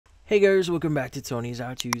Hey guys, welcome back to Tony's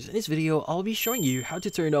How-Tos. In this video, I'll be showing you how to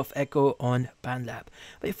turn off echo on Bandlab.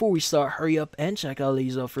 But before we start, hurry up and check out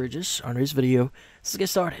these offers on this video. Let's get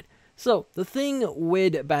started. So, the thing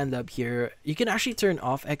with Bandlab here, you can actually turn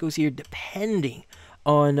off echoes here depending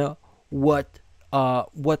on what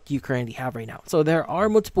you currently have right now. So there are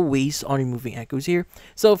multiple ways on removing echoes here.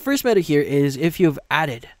 So first method here is if you've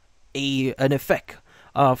added an effect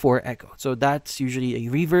for echo. So that's usually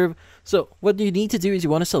a reverb. So what you need to do is you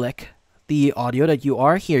want to select the audio that you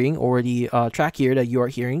are hearing, or the track here that you are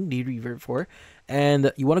hearing the reverb for,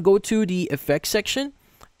 and you want to go to the effects section.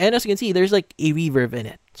 And as you can see, there's like a reverb in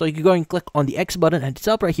it. So you can go and click on the X button at the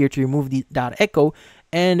top right here to remove that echo.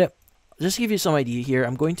 And just to give you some idea here,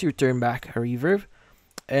 I'm going to return back a reverb,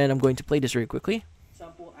 and I'm going to play this very quickly.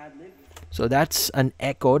 So that's an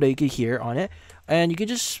echo that you can hear on it, and you can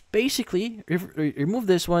just basically remove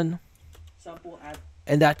this one,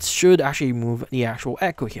 and that should actually remove the actual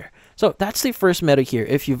echo here. So that's the first method here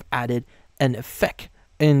if you've added an effect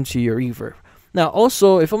into your reverb. Now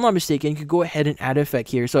also, if I'm not mistaken, you could go ahead and add an effect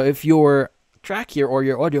here. So if your track here or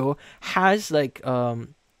your audio has like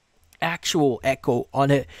actual echo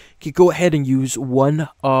on it, you could go ahead and use one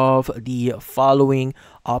of the following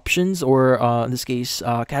options, or in this case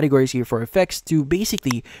categories here for effects, to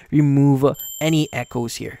basically remove any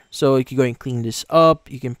echoes here. So you can go and clean this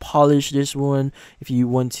up, you can polish this one if you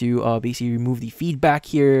want to basically remove the feedback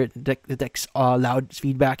here, the text loud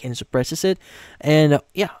feedback, and suppresses it. And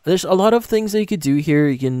yeah, there's a lot of things that you could do here.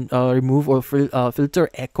 You can remove or filter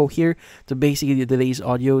echo here to basically delays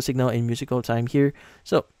audio signal and musical time here.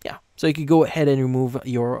 So yeah, so you could go ahead and remove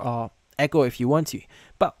your echo if you want to.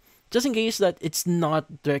 But just in case that it's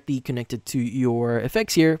not directly connected to your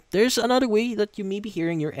effects here, there's another way that you may be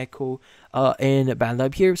hearing your echo in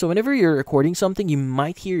Bandlab here. So whenever you're recording something, you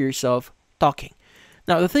might hear yourself talking.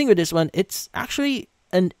 Now the thing with this one, it's actually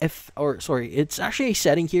it's actually a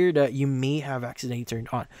setting here that you may have accidentally turned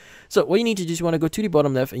on. So what you need to do is you want to go to the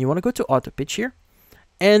bottom left, and you want to go to auto pitch here.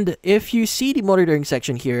 And if you see the monitoring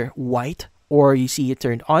section here white, or you see it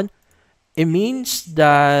turned on, it means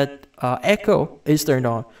that echo is turned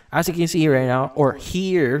on. As you can see right now, or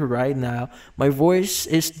here right now, my voice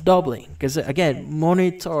is doubling because again,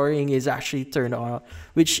 monitoring is actually turned on,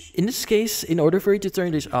 which in this case, in order for you to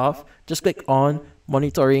turn this off, just click on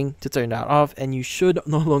monitoring to turn that off, and you should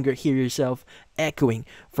no longer hear yourself echoing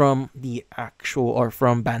from the actual or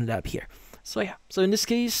from Bandlab here. So yeah, so in this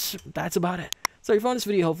case, that's about it. So if you found this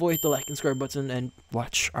video helpful, hit the like and subscribe button and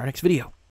watch our next video.